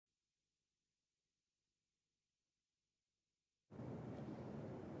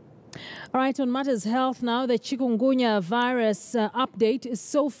All right, on matters health now, the Chikungunya virus update is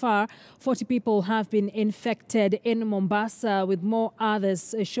so far 40 people have been infected in Mombasa, with more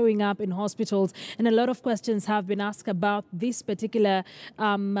others showing up in hospitals. And a lot of questions have been asked about this particular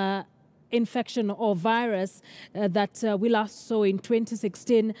infection or virus that we last saw in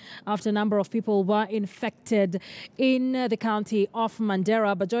 2016 after a number of people were infected in the county of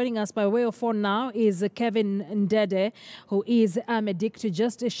Mandera. But joining us by way of phone now is Kevin Ndede, who is a medic, to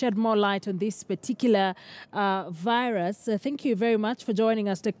just shed more light on this particular virus. Thank you very much for joining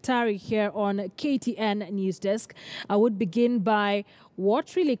us, Daktari, here on KTN News Desk. I would begin by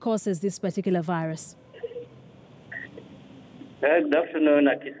what really causes this particular virus? Good afternoon,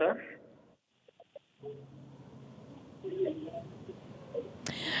 Akisa.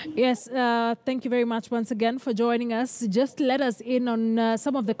 Yes, thank you very much once again for joining us. Just let us in on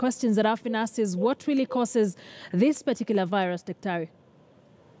some of the questions that have been asked. Is what really causes this particular virus, Daktari?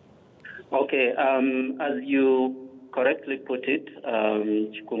 Okay, as you correctly put it,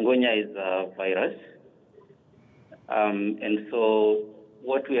 Chikungunya is a virus. And so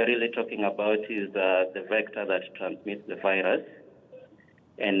what we are really talking about is the vector that transmits the virus.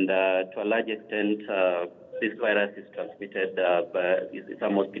 And to a large extent, this virus is transmitted it's a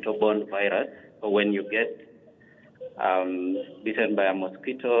mosquito-borne virus. So when you get bitten by a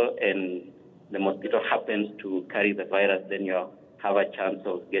mosquito and the mosquito happens to carry the virus, then you have a chance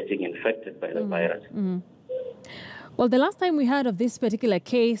of getting infected by the virus. Well, the last time we heard of this particular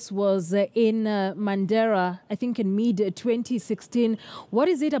case was in Mandera, I think in mid-2016. What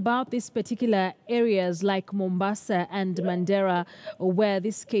is it about these particular areas like Mombasa and Mandera where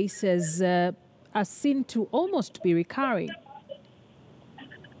these cases are seen to almost be recurring?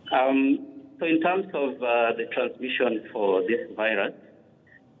 So in terms of the transmission for this virus,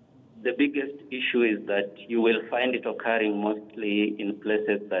 the biggest issue is that you will find it occurring mostly in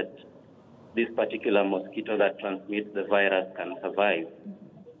places that this particular mosquito that transmits the virus can survive.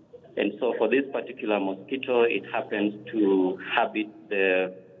 And so for this particular mosquito, it happens to habit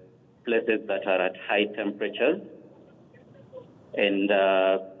the places that are at high temperatures. And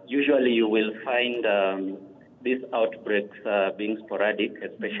usually you will find these outbreaks being sporadic,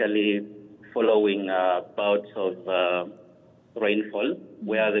 especially following bouts of rainfall,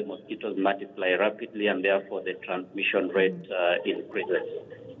 where the mosquitoes multiply rapidly and therefore the transmission rate increases.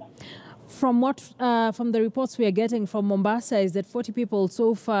 From the reports we are getting from Mombasa is that 40 people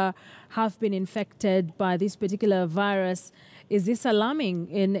so far have been infected by this particular virus. Is this alarming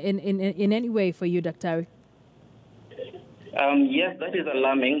in any way for you, Daktari? Yes, that is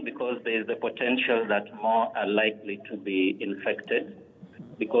alarming because there is the potential that more are likely to be infected,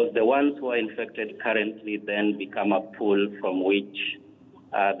 because the ones who are infected currently then become a pool from which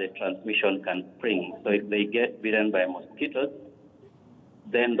the transmission can spring. So if they get bitten by mosquitoes,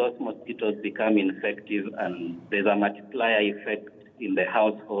 then those mosquitoes become infective and there's a multiplier effect in the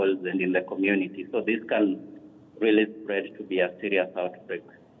households and in the community. So this can really spread to be a serious outbreak.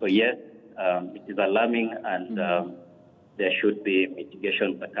 So yes, it is alarming, and there should be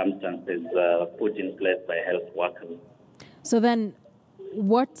mitigation circumstances put in place by health workers. So then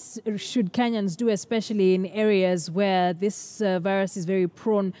what should Kenyans do, especially in areas where this virus is very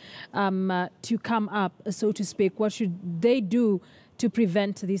prone to come up, so to speak? What should they do to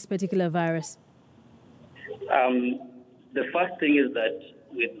prevent this particular virus? The first thing is that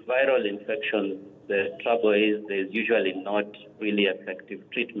with viral infections, the trouble is there's usually not really effective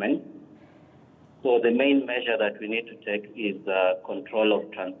treatment. So the main measure that we need to take is control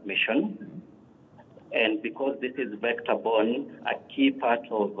of transmission. And because this is vector-borne, a key part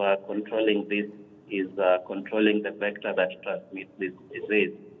of controlling this is controlling the vector that transmits this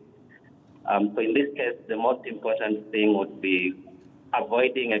disease. So in this case, the most important thing would be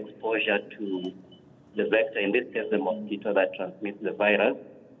avoiding exposure to the vector, in this case the mosquito that transmits the virus.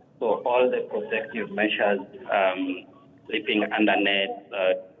 So all the protective measures, sleeping under nets,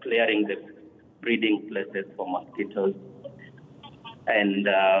 clearing the breeding places for mosquitoes, and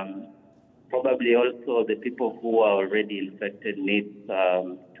probably also the people who are already infected need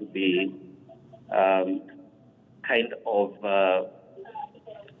to be kind of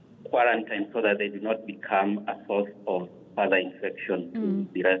quarantined so that they do not become a source of further infection to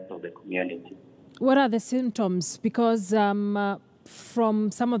the rest of the community. What are the symptoms? Because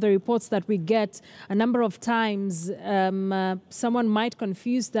from some of the reports that we get, a number of times someone might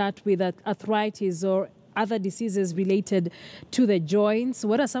confuse that with arthritis or other diseases related to the joints.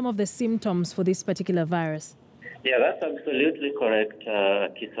 What are some of the symptoms for this particular virus? Yeah, that's absolutely correct,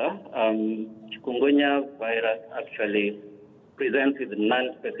 Kisa. Chikungunya virus actually presents with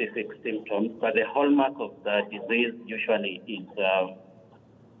non-specific symptoms, but the hallmark of the disease usually is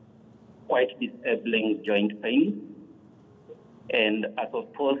quite disabling joint pain. And as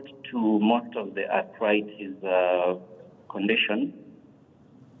opposed to most of the arthritis conditions,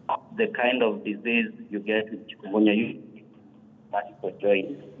 the kind of disease you get with chikungunya, you multiple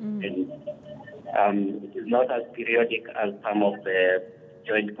joints, and it is not as periodic as some of the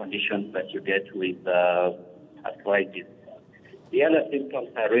joint conditions that you get with arthritis. The other symptoms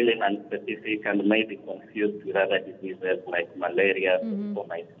are really nonspecific and may be confused with other diseases like malaria, or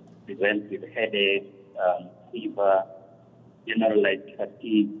might present with headache, fever, generalized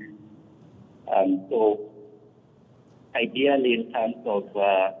fatigue. So ideally, in terms of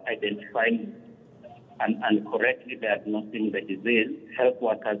identifying and correctly diagnosing the disease, health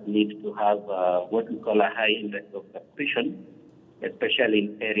workers need to have what we call a high index of suspicion, especially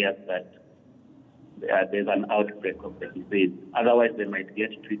in areas that there's an outbreak of the disease. Otherwise, they might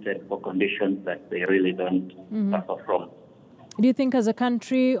get treated for conditions that they really don't suffer from. Do you think as a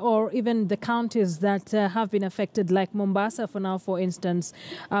country, or even the counties that have been affected, like Mombasa for now, for instance,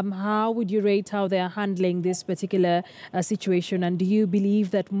 how would you rate how they are handling this particular situation? And do you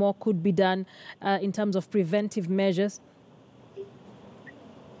believe that more could be done in terms of preventive measures?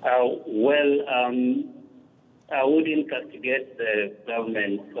 I would investigate the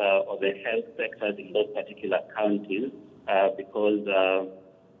government or the health sectors in those particular counties because, to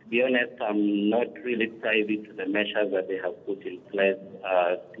be honest, I'm not really privy to the measures that they have put in place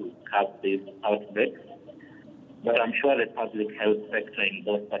to curb this outbreak. But I'm sure the public health sector in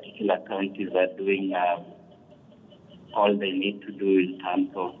those particular counties are doing all they need to do in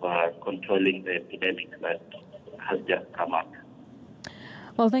terms of controlling the epidemic that has just come up.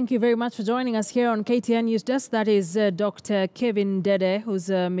 Well, thank you very much for joining us here on KTN News Desk. That is Dr. Kevin Dede, who's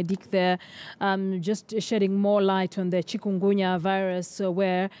a medic there, just shedding more light on the chikungunya virus,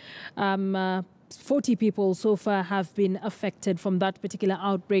 where 40 people so far have been affected from that particular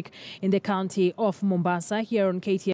outbreak in the county of Mombasa. Here on KTN.